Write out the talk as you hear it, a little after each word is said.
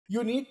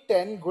You need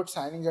 10 good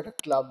signings at a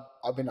club,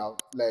 Abhinav.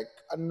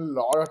 And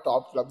a lot of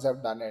top clubs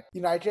have done it.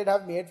 United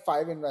have made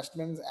 5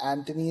 investments: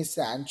 Anthony,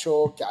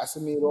 Sancho,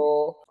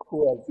 Casemiro,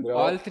 who else,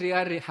 All three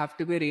have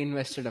to be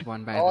reinvested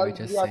upon, by the way, All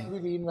three just have to saying.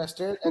 be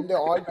reinvested, and they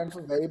all went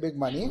for very big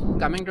money.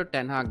 Coming to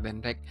Ten Hag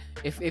then, like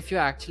if you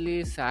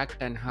actually sack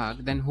Ten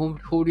Hag, then who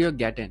do you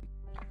get in?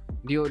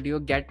 Do you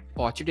get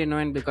Pochettino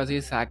in because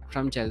he's sacked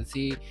from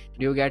Chelsea?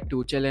 Do you get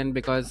Tuchel in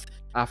because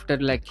after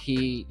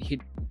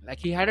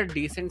he had a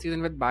decent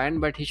season with Bayern,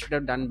 but he should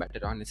have done better,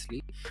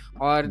 honestly?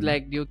 Or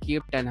like, do you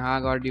keep Ten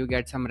Hag, or do you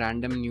get some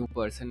random new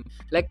person?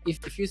 Like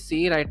if you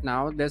see right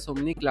now, there's so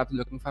many clubs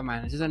looking for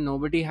managers, and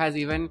nobody has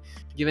even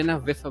given a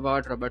whiff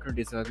about Roberto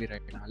De Zerbi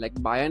right now. Like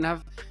Bayern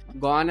have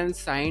gone and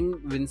signed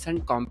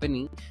Vincent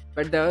Kompany,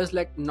 but there was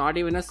like not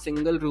even a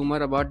single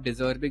rumor about De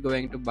Zerbi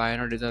going to Bayern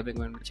or De Zerbi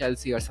going to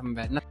Chelsea or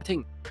somewhere.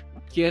 Nothing.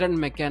 Kieran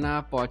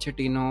McKenna,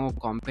 Pochettino,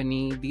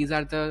 Company, these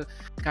are the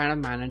kind of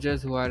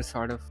managers who are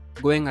sort of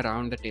going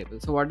around the table.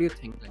 So what do you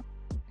think? Like,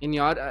 in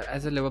your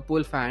as a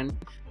Liverpool fan,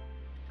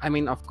 I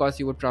mean, of course,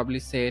 you would probably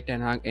say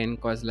Ten Hag in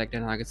because like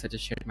Ten Hag is such a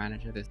shit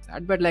manager, this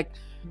that. But like,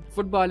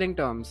 footballing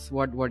terms,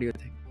 what do you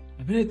think?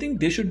 I mean, I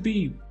think they should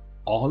be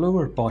all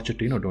over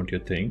Pochettino, don't you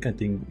think? I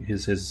think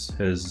his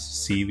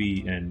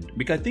CV, and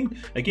because I think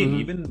again,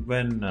 even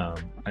when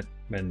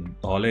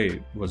Ole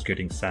was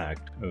getting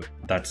sacked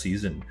that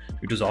season,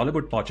 it was all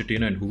about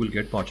Pochettino and who will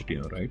get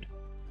Pochettino, right?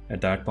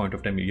 At that point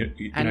of time,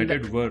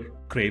 United were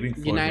craving for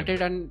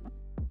him.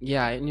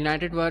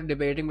 United were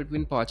debating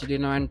between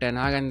Pochettino and Ten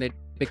Hag, and they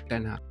picked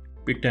Ten Hag.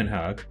 Pick Ten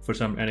Hag for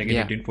some, and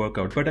again it didn't work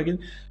out. But again,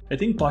 I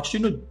think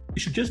Pochettino,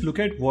 you should just look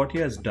at what he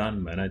has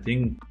done, man. I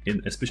think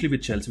especially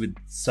with Chelsea, with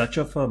such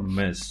of a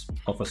mess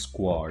of a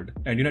squad,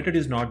 and United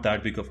is not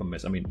that big of a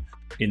mess. I mean,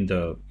 in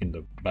the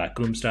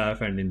backroom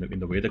staff and in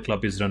the way the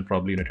club is run,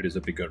 probably United is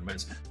a bigger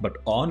mess. But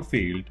on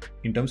field,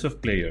 in terms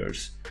of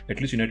players,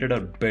 at least United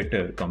are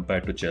better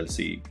compared to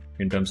Chelsea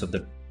in terms of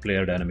the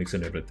player dynamics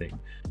and everything.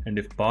 And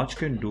if Poch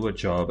can do a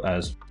job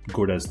as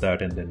good as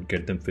that and then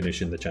get them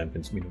finished in the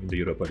Champions, in the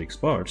Europa League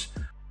spots,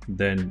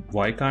 then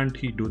why can't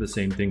he do the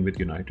same thing with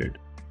United?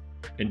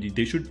 And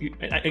they should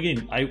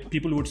again.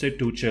 People would say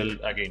Tuchel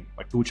again,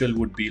 but Tuchel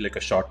would be like a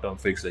short-term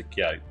fix. Like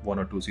 1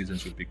 or 2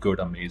 seasons will be good,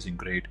 amazing,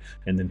 great,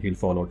 and then he'll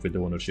fall out with the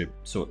ownership.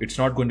 So it's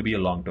not going to be a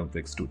long-term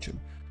fix, Tuchel.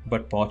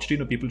 But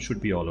Pochettino, people should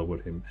be all over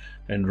him.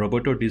 And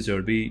Roberto De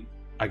Zerbi,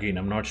 again,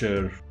 I'm not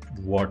sure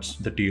what's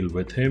the deal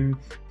with him.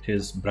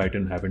 His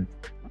Brighton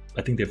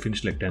I think they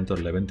finished like 10th or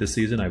 11th this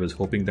season. I was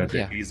hoping that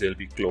at least they'll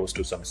be close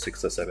to some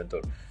 6th or 7th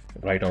or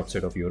right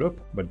outside of Europe,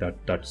 but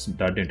that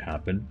didn't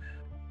happen.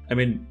 I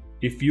mean,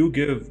 if you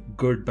give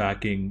good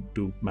backing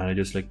to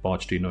managers like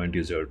Pochettino and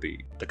De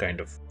Zerbi, the kind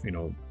of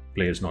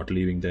players not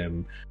leaving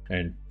them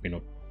and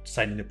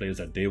signing the players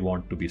that they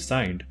want to be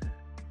signed,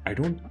 I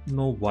don't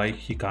know why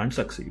he can't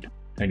succeed.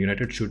 And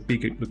United should be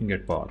looking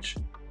at Poch.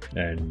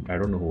 And I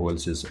don't know who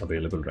else is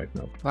available right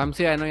now.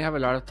 Vamsi, I know you have a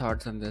lot of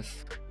thoughts on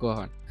this. Go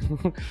on.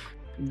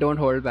 Don't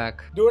hold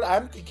back. Dude,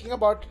 I'm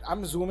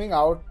zooming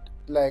out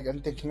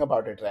and thinking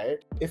about it,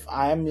 right? If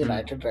I am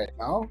United right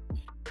now,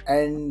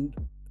 and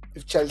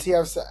if Chelsea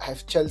are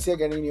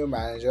getting a new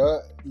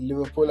manager,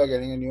 Liverpool are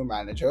getting a new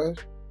manager,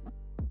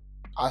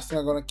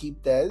 Arsenal are going to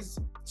keep theirs,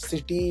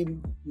 City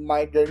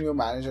might get a new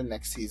manager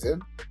next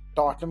season,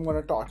 Tottenham,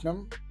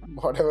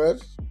 whatever.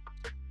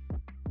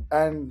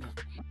 And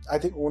I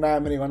think Unai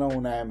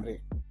Emery.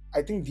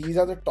 I think these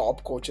are the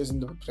top coaches in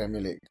the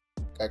Premier League.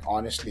 Like,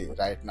 honestly,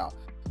 right now.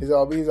 De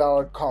Zerbi is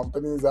out,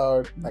 Kompany is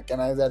out,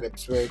 McKenna is at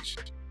Ipswich,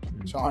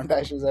 Sean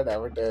Dyche is at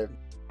Everton.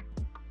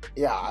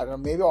 Yeah, I don't know,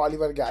 maybe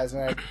Oliver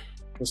Glasner at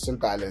Crystal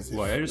Palace.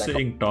 Why are you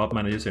saying top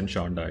managers and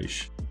Sean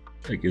Dyche?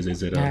 Like, is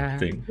it a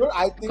thing? Dude,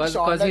 I think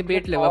because he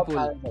beat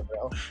Liverpool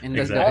in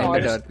the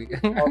derby.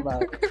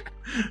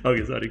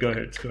 Okay, sorry, go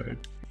ahead.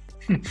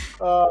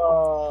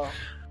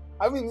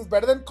 I mean, he's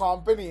better than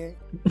Kompany.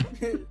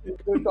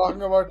 We're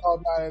talking about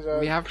top managers.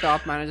 We have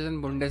top managers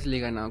in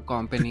Bundesliga now,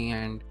 Kompany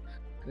and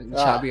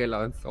Xabi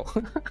Alonso.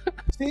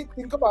 See,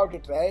 think about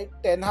it, right?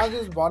 Ten Hag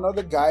is one of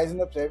the guys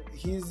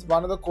he's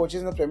one of the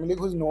coaches in the Premier League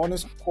who's known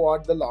his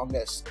squad the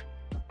longest,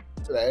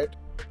 right?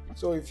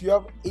 So if you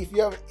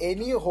have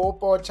any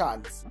hope or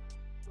chance,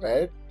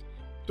 right,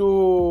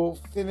 to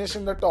finish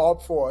in the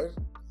top 4,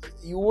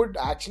 you would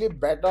actually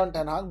bet on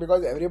Ten Hag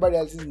because everybody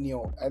else is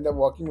new and they're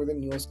working with a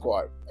new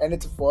squad, and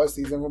it's the first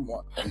season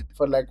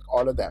for like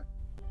all of them.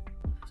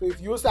 So if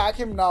you sack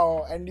him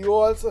now, and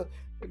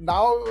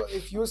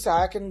if you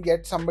sack and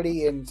get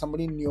somebody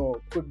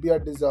new, could be a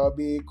De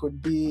Zerbi,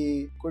 could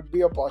be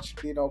a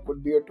Pochettino,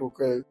 could be a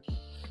Tuchel,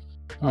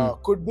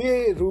 could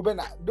be Ruben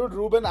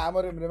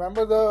Amorim.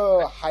 Remember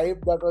the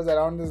hype that was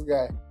around this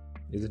guy?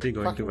 Isn't he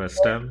going to West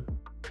Ham?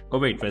 Oh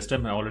wait, West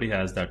Ham already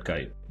has that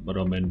guy,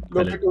 Roman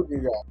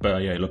Lopetegui.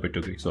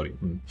 Lopetegui. Sorry.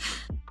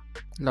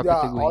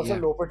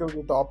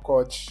 Lopetegui, top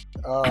coach.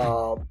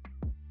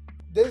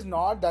 There's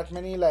not that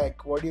many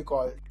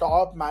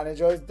top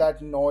managers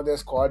that know their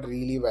squad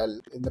really well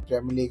in the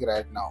Premier League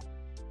right now.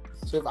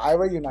 So if I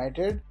were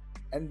United,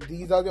 and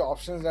these are the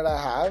options that I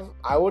have,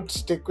 I would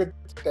stick with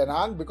Ten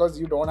Hag because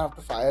you don't have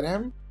to fire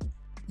him.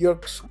 Your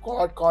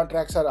squad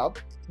contracts are up.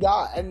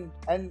 Yeah,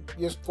 and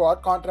your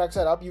squad contracts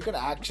are up. You can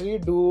actually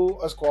do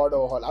a squad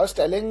overhaul. I was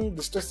telling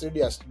this to Sid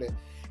yesterday.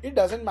 It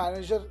doesn't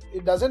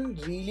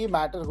really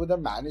matter who the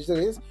manager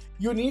is.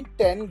 You need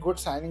 10 good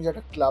signings at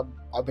a club,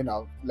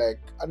 Abhinav. Like,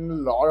 and a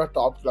lot of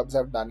top clubs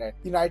have done it.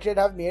 United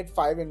have made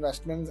 5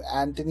 investments: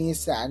 Anthony,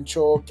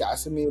 Sancho,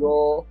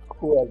 Casemiro.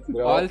 Who else?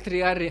 All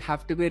 3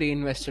 have to be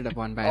reinvested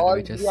upon, by the All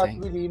way, 3 just have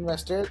saying. to be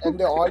reinvested, and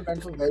they all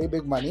went for very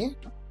big money.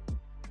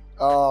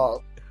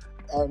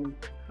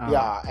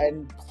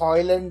 And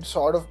Hoyland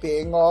sort of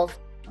paying off,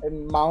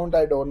 and Mount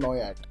I don't know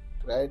yet,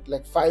 right?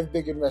 Like 5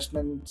 big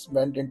investments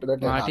went into the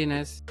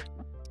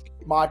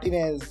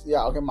Martinez,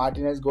 yeah, okay,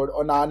 Martinez good.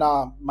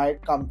 Onana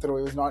might come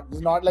through. He's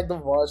not like the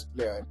worst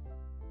player,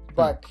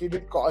 but he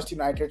did cost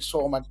United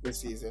so much this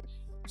season.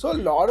 So a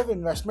lot of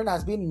investment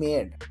has been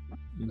made,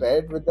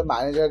 right, with the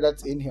manager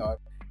that's in here.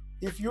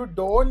 If you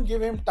don't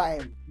give him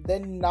time,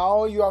 then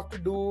now you have to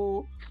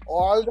do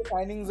all the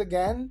signings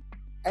again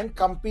and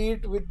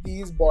compete with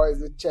these boys,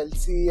 with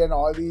Chelsea and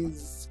all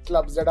these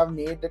clubs that have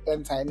made the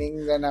 10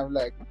 signings and have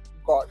like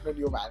gotten a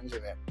new manager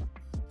in.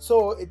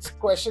 So its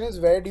question is,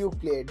 where do you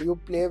play? Do you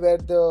play where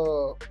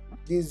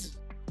these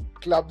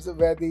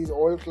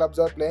old clubs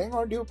are playing,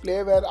 or do you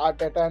play where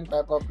Arteta and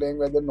Pep are playing,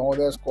 where they know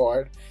their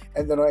squad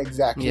and they know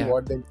exactly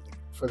what they need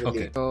for the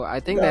league? So I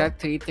think there are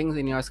 3 things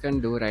Ineos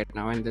can do right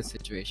now in this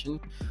situation.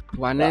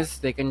 One is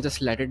they can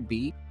just let it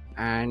be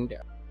and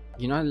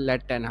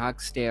let Ten Hag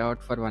stay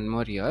out for 1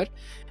 more year,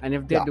 and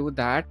if they do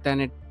that, then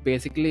it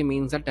basically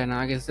means that Ten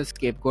Hag is the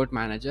scapegoat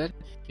manager.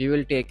 We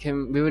will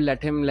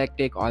let him like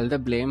take all the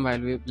blame while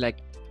we like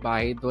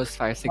buy those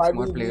 5-6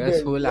 more players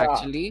who will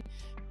actually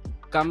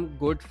come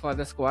good for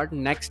the squad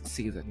next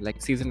season,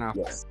 like season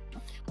after.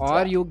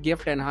 Or you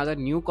give Ten Hag a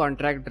new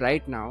contract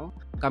right now,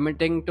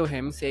 committing to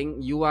him,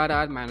 saying you are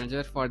our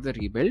manager for the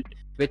rebuild,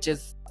 which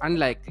is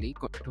unlikely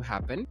to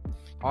happen.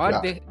 Or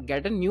they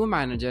get a new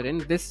manager in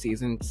this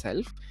season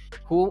itself,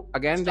 who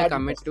again they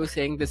commit to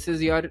saying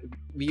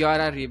we are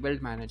a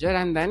rebuild manager.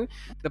 And then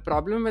the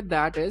problem with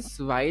that is,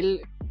 while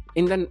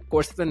in the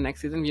course of the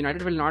next season,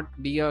 United will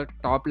not be a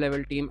top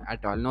level team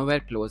at all, nowhere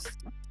close,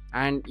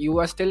 and you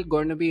are still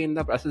going to be in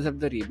the process of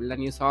the rebuild.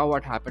 And you saw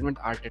what happened with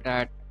Arteta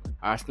at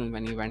Arsenal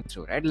when he went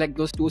through, right? Like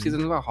those 2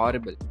 seasons were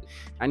horrible,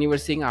 and you were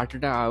seeing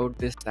Arteta out,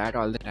 this, that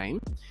all the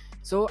time.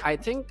 So I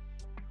think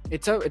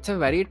it's a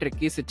very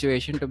tricky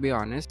situation, to be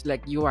honest.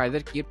 Like, you either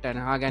keep Ten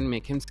Hag and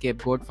make him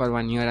scapegoat for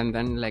 1 year and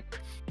then like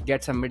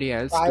get somebody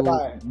else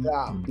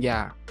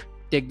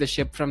take the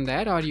ship from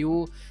there, or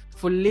you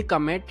fully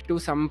commit to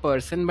some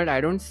person. But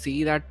I don't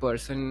see that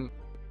person,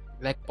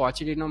 like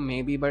Pochettino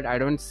maybe, but I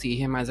don't see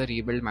him as a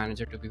rebuild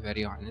manager, to be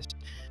very honest,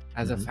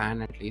 as a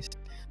fan at least.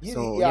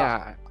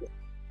 So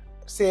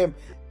same.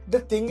 The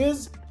thing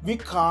is, we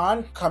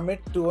can't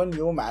commit to a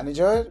new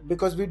manager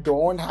because we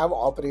don't have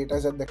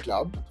operators at the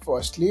club,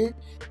 firstly,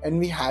 and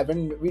we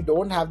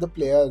don't have the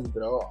players,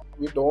 bro.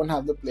 We don't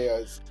have the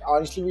players.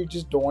 Honestly, we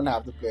just don't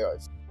have the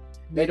players.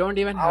 We don't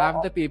even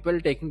have the people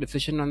taking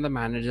decision on the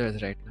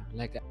managers right now.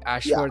 Like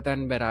Ashworth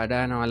and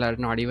Berada and all are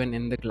not even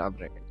in the club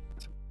right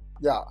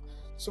now.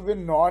 So we're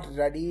not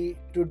ready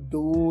to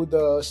do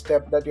the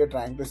step that you're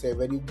trying to say,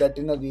 where you get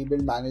in a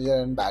rebuild manager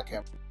and back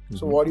him.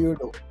 So what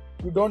do?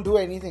 You don't do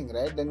anything,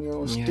 right? Then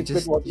you stick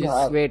with what you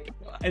have. Wait.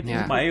 I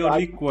think my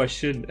only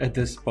question at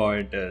this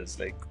point is,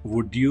 like,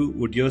 would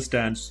your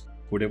stance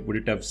would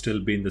it have still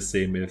been the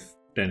same if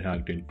Ten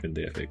Hag didn't win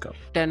the FA Cup?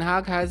 Ten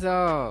Hag has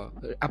a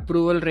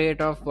approval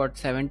rate of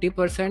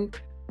 70%,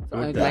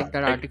 like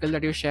that article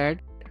that you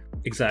shared.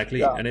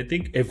 Exactly, and I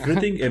think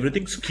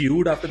everything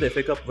skewed after the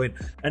FA Cup win,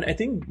 and I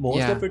think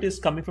most of it is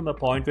coming from the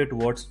point where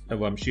what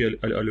Vamshi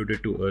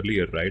alluded to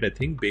earlier, right? I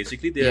think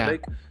basically they are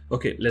like,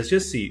 okay, let's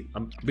just see.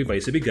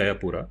 Vaise bhi gaya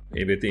pura.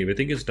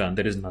 Everything is done.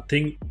 There is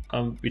nothing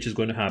which is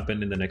going to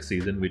happen in the next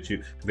season,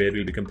 where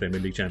we'll become Premier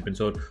League champions,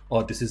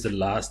 or this is the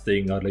last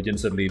thing. Our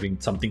legends are leaving.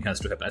 Something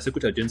has to happen. ऐसे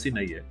कुछ urgency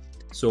नहीं है.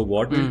 So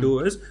what we'll do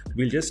is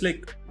we'll just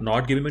like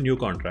not give him a new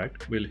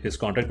contract. His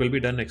contract will be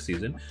done next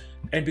season,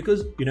 and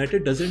because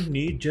United doesn't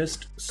need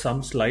just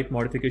some slight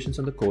modifications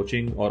on the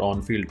coaching or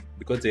on field,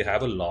 because they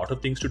have a lot of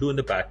things to do in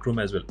the back room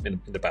as well, in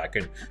the back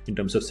end, in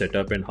terms of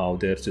setup and how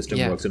their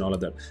system works and all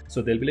of that.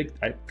 So they'll be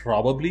like,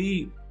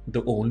 probably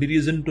the only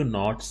reason to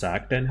not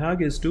sack Ten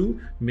Hag is to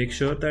make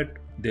sure that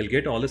they'll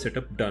get all the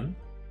setup done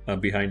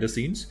behind the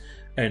scenes,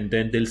 and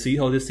then they'll see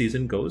how this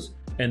season goes.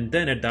 And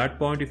then at that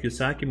point, if you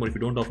sack him, or if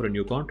you don't offer a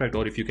new contract,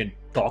 or if you can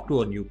talk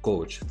to a new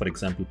coach, for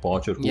example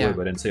Poch or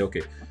whoever, and say,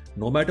 okay,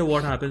 no matter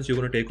what happens, you're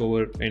going to take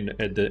over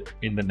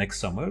in the next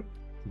summer,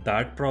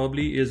 that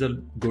probably is a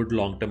good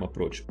long-term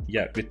approach.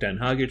 Yeah, with Ten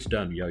Hag, it's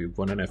done. Yeah, you've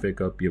won an FA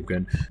Cup. You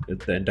can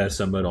the entire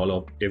summer,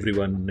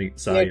 everyone,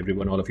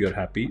 all of you are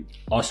happy.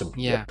 Awesome.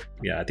 Yeah.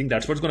 Yeah, I think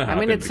that's what's going to I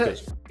happen. mean,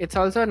 Because it's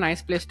also a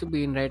nice place to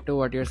be in, right? To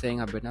what you're saying,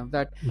 Abhinav,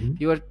 that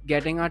you're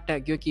getting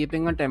you're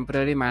keeping a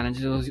temporary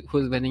manager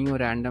who's winning you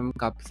random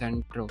cups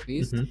and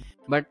trophies,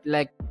 but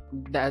like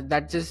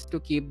that's just to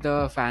keep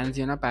the fans,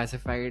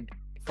 pacified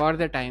for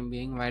the time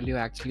being while you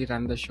actually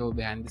run the show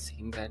behind the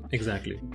scenes. And exactly.